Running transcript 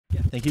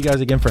Yeah, thank you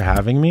guys again for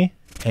having me,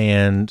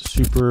 and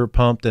super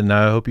pumped, and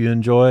I hope you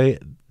enjoy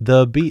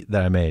the beat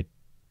that I made.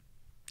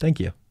 Thank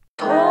you.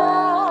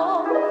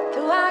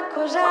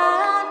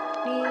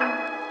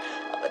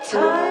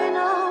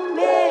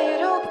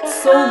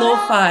 It's so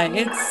lo-fi.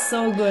 It's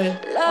so good.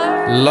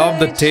 Love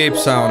the tape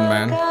sound,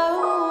 man.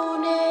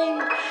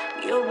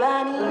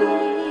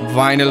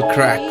 Vinyl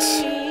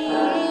cracks.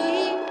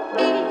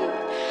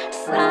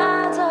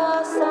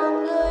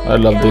 I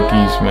love the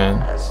keys, man.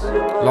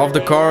 Love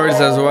the chords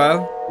as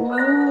well.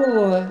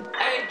 Ooh.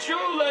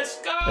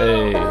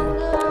 Hey.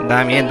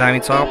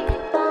 Dami top.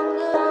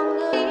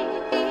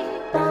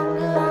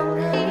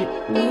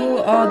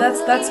 Ooh, oh,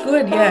 that's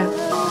good, yeah.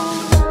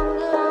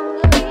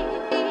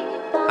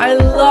 I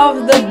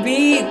love the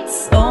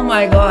beats. Oh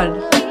my god.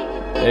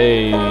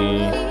 Hey.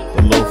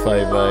 The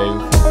lo-fi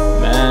vibe.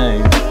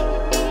 Nice.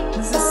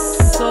 This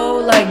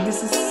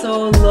is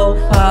so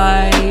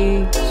lo-fi.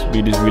 This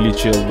beat is really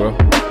chill, bro.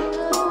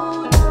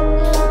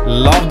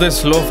 Love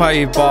this lo-fi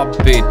hip-hop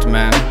beat,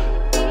 man.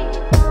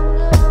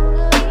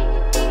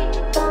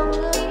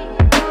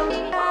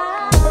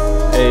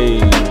 Hey.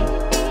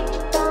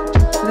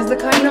 There's a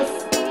kind of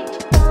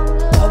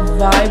a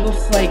vibe of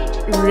like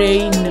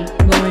rain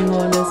going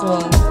on as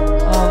well.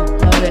 Oh,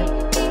 love it.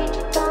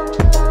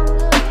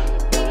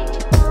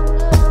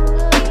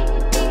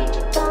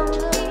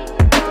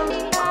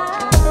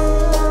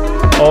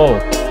 Oh.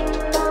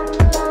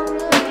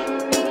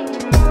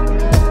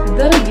 Is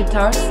that a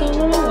guitar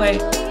solo?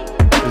 Wait.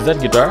 Is that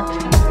guitar?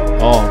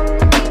 Oh.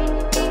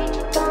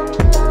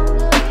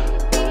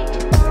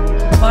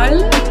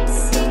 Violence?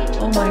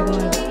 Oh my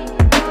god.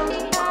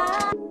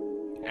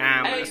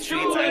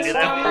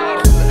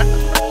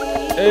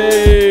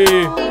 Hey.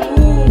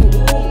 Ooh.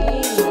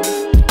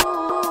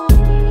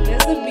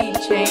 There's a beat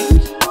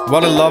change.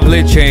 What a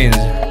lovely change.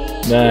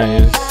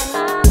 Nice.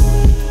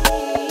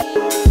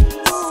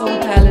 So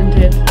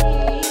talented.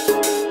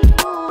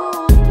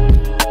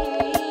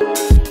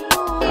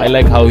 I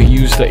like how he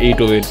used the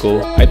 808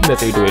 go. I think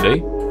that's 808,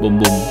 right? Boom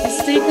boom. He's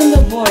taken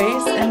the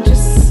voice and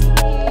just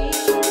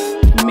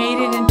made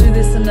it into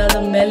this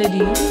another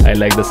melody. I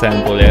like the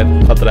sample, yeah.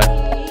 Khatra.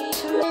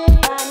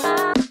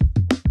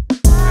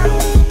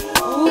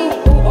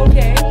 Ooh,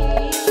 okay.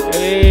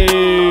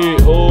 Hey.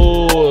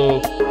 Oh.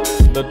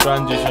 The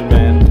transition,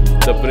 man.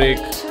 The break.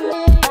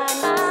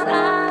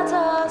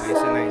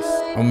 Nice.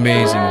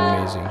 Amazing.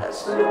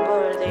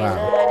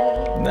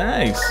 Wow.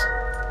 Nice.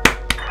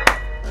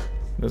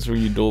 That's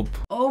really dope.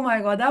 Oh my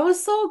god, that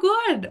was so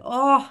good.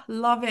 Oh,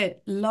 love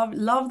it.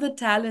 Love the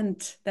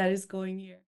talent that is going here.